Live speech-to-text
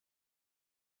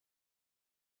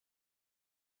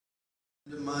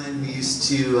Of mine who used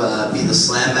to be the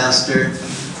slam master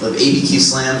of ABQ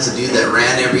Slams, a dude that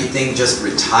ran everything, just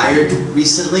retired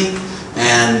recently.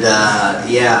 And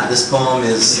yeah, this poem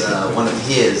is one of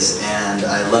his, and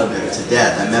I love it to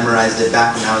death. I memorized it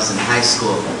back when I was in high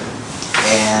school.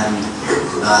 And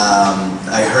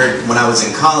I heard when I was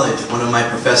in college, one of my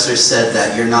professors said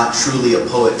that you're not truly a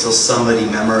poet till somebody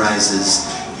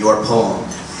memorizes your poem.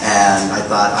 And I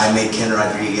thought I made Kenn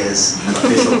Rodriquez an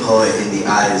official poet in the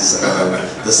eyes of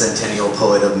the centennial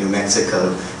poet of New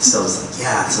Mexico. So I was like,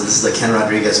 yeah, so this is the Kenn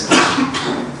Rodriquez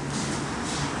poem.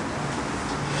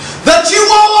 The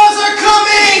Chihuahuas are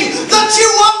coming! The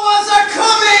Chihuahuas are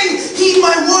coming! Heed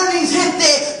my warnings,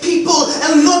 gente, people.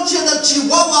 El noche del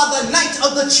Chihuahua, the night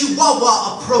of the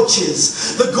Chihuahua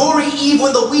approaches. The gory eve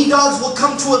when the wee dogs will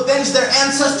come to avenge their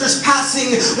ancestors'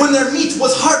 passing, when their meat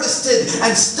was harvested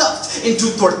and stuffed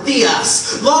into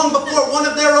tortillas. Long before one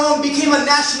of their own became a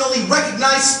nationally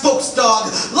recognized spokesdog,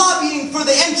 lobbying for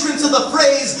the entrance of the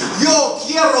phrase, Yo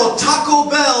quiero Taco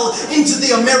Bell, into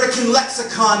the American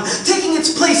lexicon, taking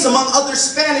its place among other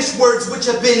Spanish words which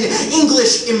have been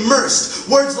English immersed.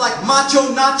 Words like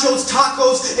macho, nachos,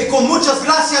 tacos, y con muchas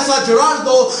gracias a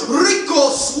Gerardo, rico,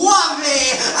 suave.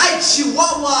 Ay,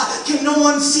 Chihuahua, can no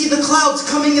one see the clouds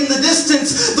coming in the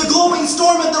distance? The glowing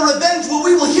storm at the revenge where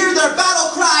we will hear their battle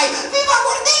cry, Viva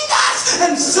Gorditas!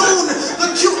 And soon,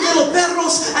 the cute little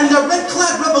perros and their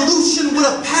red-clad revolution would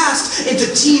have passed into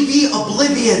TV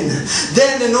oblivion.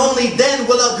 Then and only then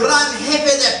will a gran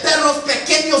jefe de perros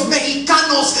pequeños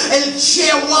mexicanos, El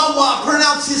Chihuahua,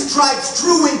 pronounce his tribe's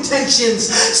true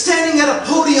intentions. Standing at a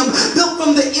podium built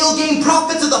from the ill-gained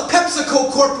profits of the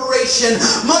PepsiCo Corporation.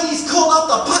 Money's called out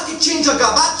the pocket change of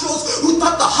gabachos who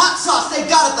thought the hot sauce they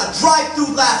got at the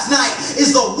drive-thru last night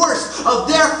is the worst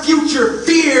of their future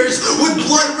fears. With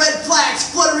blood-red flags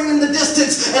fluttering in the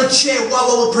distance, El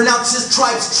Chihuahua will pronounce his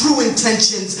tribe's true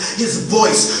intentions, his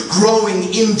voice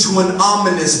growing into an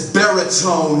ominous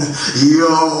baritone.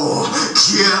 Yo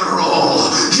quiero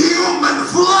human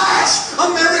flesh!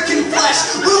 American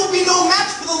flesh will be no match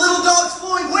for the little dogs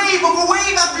flowing wave over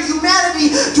wave after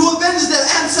humanity to avenge their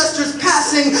ancestors'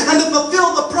 passing and to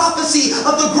fulfill the prophecy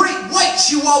of the great white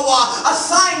Chihuahua, a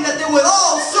sign that they would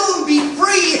all soon be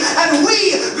free, and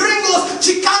we, gringos,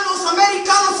 chicanos,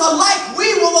 americanos alike,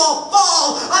 we will all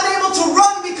fall, unable to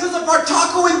run because of our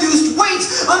taco-induced weight,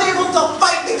 unable to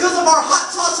fight because of our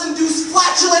hot sauce-induced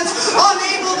flatulence,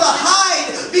 unable to hide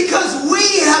because we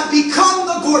have become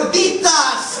the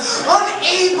gorditas,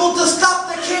 unable to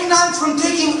stop the canines from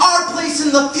taking our place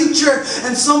in the future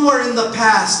and somewhere in the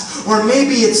past, or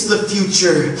maybe it's the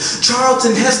future.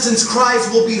 Charlton Heston's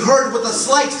cries will be heard with a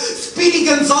slight Speedy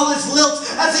Gonzalez lilt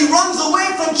as he runs away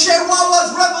from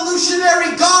Chihuahua's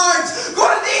Revolutionary Guards.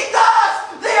 Gorditas!